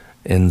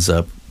 ends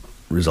up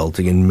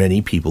resulting in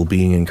many people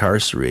being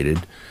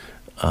incarcerated,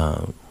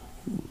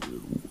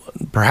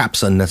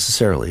 perhaps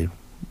unnecessarily,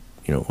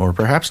 or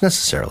perhaps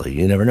necessarily.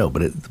 You never know.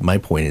 But my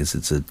point is,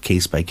 it's a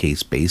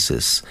case-by-case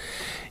basis.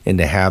 And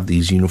to have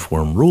these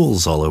uniform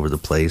rules all over the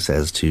place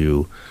as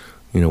to,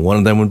 one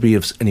of them would be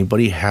if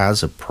anybody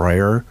has a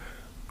prior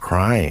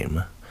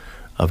crime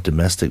of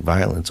domestic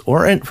violence,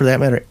 or for that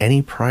matter,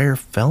 any prior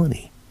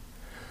felony.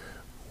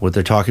 What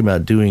they're talking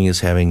about doing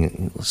is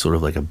having sort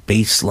of like a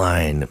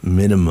baseline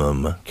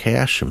minimum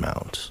cash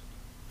amount,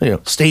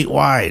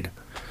 statewide.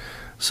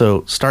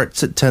 So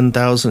starts at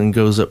 $10,000 and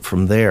goes up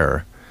from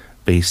there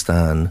based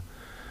on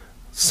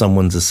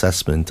someone's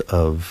assessment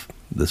of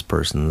this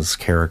person's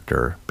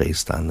character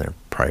based on their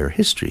prior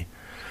history.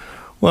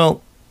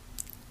 Well,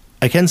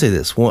 I can say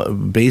this.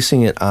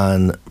 Basing it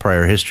on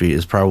prior history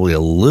is probably a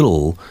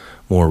little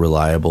more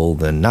reliable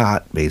than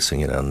not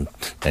basing it on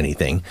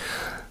anything.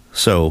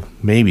 So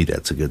maybe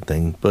that's a good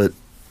thing. But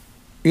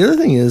the other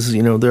thing is,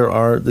 there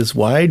are this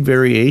wide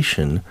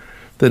variation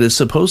that is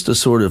supposed to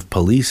sort of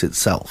police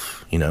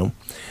itself,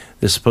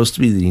 There's supposed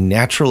to be the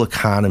natural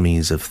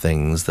economies of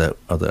things that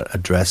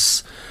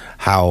address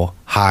how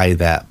high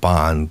that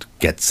bond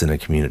gets in a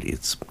community.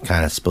 It's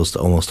kind of supposed to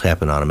almost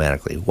happen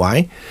automatically.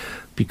 Why?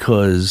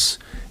 Because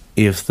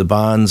if the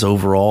bonds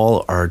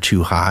overall are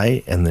too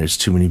high and there's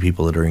too many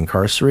people that are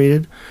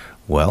incarcerated,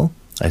 well,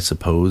 I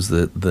suppose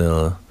that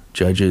the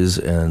judges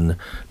and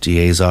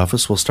DA's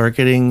office will start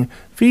getting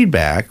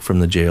feedback from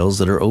the jails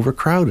that are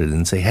overcrowded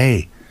and say,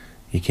 hey,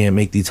 you can't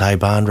make these high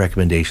bond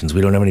recommendations.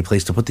 We don't have any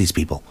place to put these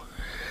people.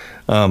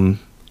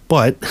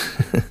 But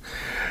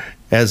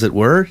as it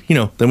were,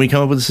 then we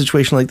come up with a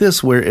situation like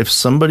this where if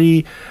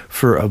somebody,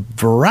 for a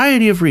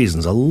variety of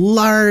reasons, a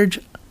large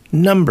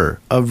number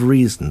of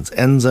reasons,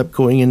 ends up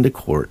going into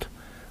court,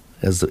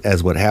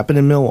 as what happened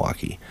in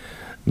Milwaukee,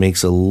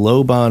 makes a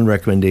low bond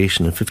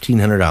recommendation of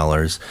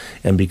 $1,500,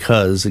 and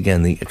because,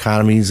 again, the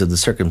economies of the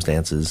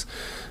circumstances,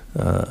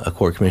 a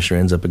court commissioner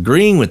ends up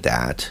agreeing with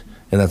that,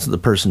 and that's what the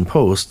person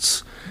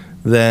posts,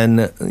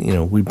 then,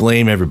 we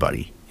blame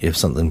everybody if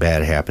something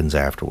bad happens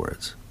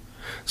afterwards.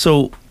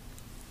 So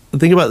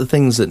think about the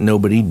things that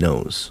nobody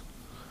knows.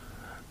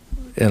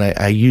 And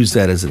I use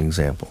that as an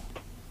example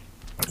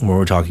when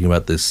we're talking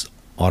about this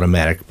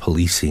automatic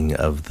policing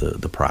of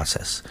the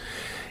process.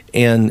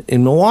 And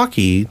in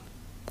Milwaukee,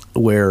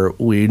 where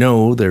we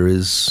know there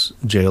is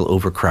jail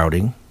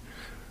overcrowding,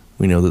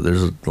 we know that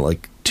there's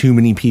like too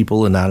many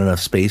people and not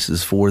enough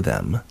spaces for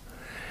them.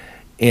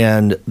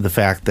 And the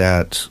fact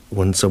that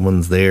when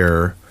someone's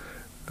there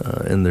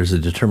and there's a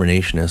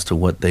determination as to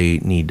what they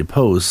need to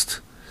post,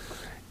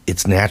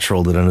 it's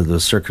natural that under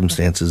those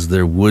circumstances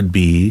there would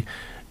be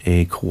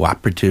a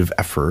cooperative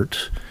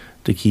effort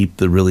to keep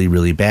the really,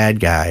 really bad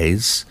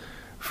guys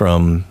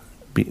from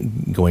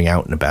going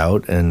out and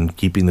about and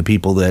keeping the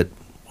people that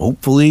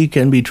hopefully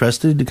can be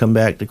trusted to come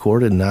back to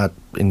court and not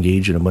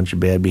engage in a bunch of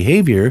bad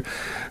behavior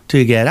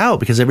to get out.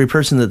 Because every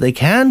person that they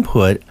can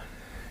put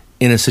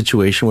in a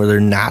situation where they're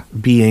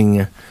not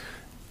being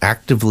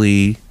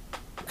actively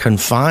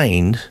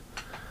confined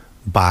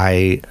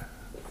by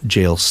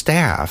jail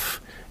staff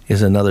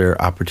is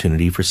another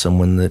opportunity for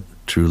someone that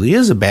truly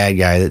is a bad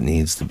guy that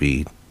needs to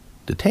be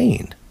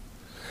detained.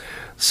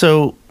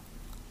 So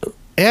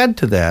add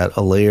to that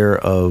a layer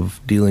of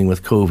dealing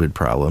with COVID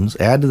problems,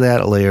 add to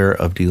that a layer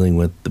of dealing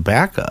with the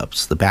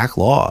backups, the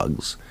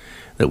backlogs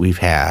that we've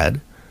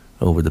had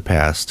over the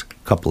past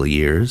couple of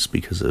years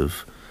because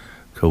of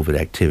COVID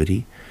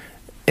activity.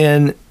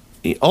 And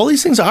all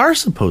these things are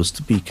supposed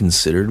to be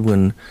considered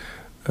when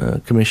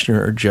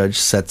commissioner or judge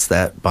sets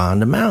that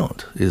bond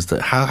amount, is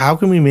that how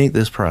can we make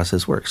this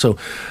process work? So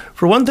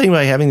for one thing,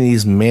 by having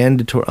these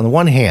mandatory, on the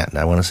one hand,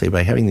 I want to say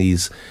by having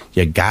these,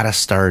 you got to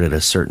start at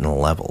a certain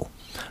level,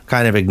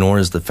 kind of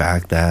ignores the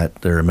fact that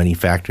there are many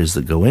factors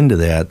that go into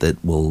that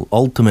will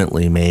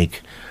ultimately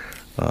make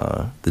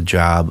the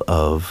job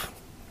of,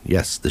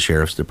 yes, the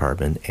sheriff's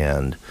department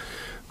and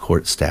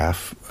court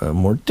staff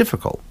more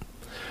difficult.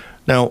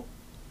 Now,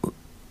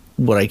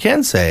 what I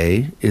can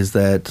say is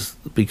that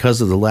because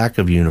of the lack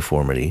of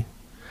uniformity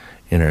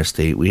in our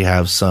state, we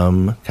have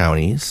some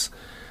counties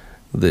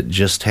that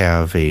just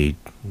have a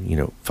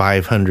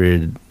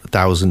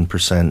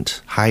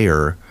 500,000%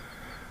 higher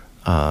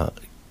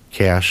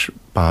cash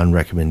bond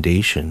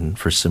recommendation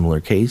for similar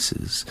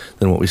cases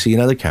than what we see in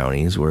other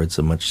counties where it's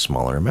a much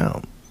smaller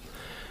amount.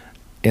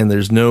 And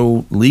there's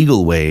no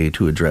legal way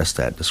to address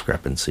that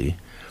discrepancy.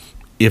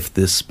 If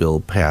this bill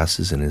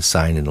passes and is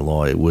signed into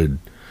law, it would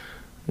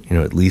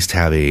at least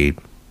have a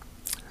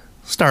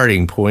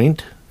starting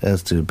point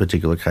as to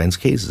particular kinds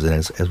of cases. And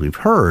as we've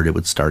heard, it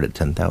would start at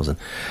 10,000.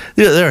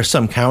 There are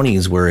some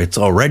counties where it's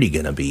already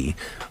going to be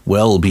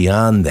well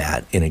beyond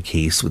that in a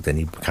case with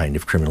any kind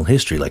of criminal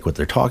history, like what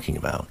they're talking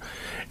about.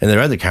 And there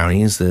are other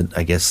counties that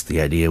I guess the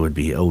idea would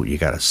be, you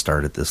got to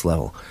start at this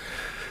level.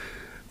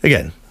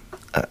 Again,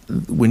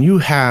 when you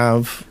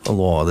have a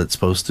law that's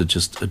supposed to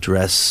just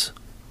address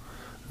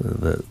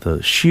the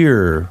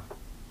sheer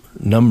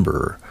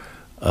number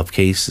of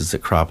cases that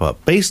crop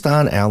up based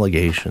on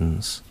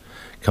allegations,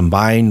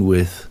 combined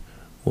with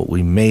what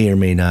we may or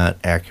may not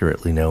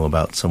accurately know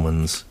about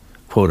someone's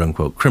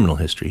quote-unquote criminal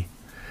history,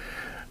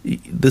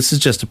 this is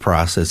just a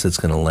process that's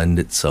going to lend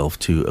itself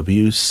to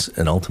abuse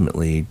and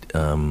ultimately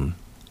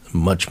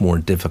much more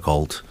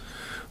difficult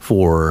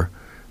for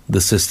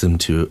the system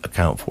to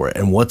account for it.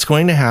 And what's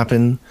going to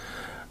happen,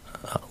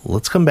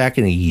 let's come back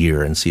in a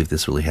year and see if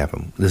this really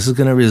happened. This is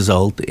going to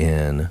result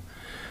in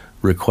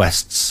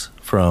requests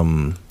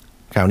from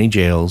county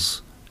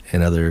jails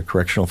and other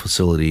correctional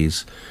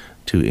facilities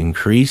to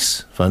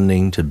increase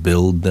funding to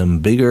build them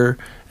bigger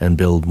and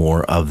build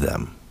more of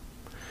them,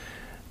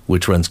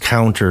 which runs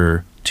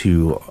counter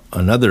to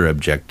another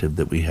objective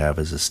that we have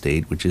as a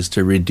state, which is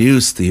to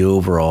reduce the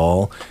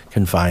overall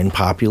confined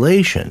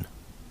population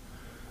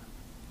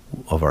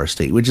of our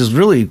state, which is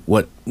really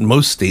what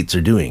most states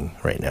are doing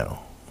right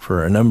now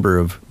for a number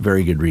of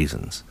very good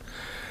reasons.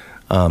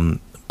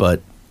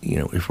 But,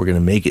 if we're going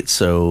to make it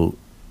so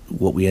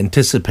what we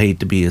anticipate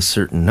to be a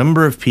certain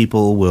number of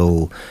people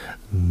will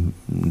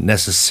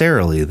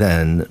necessarily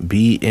then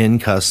be in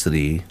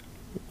custody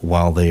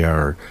while they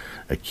are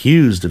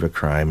accused of a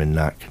crime and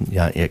not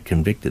yet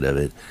convicted of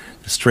it,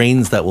 the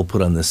strains that will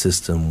put on the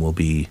system will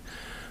be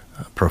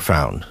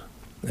profound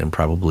and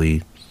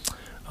probably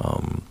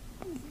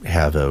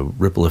have a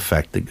ripple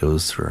effect that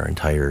goes through our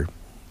entire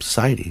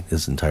society.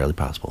 Is entirely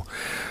possible.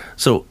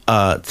 So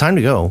it's time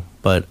to go,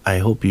 but I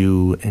hope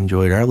you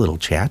enjoyed our little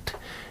chat,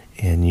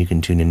 and you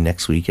can tune in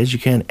next week as you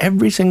can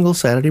every single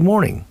Saturday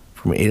morning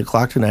from 8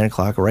 o'clock to 9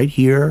 o'clock right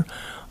here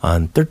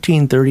on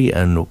 1330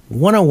 and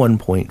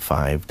 101.5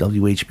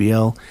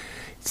 WHBL.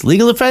 It's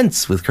Legal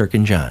Defense with Kirk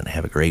and John.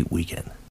 Have a great weekend.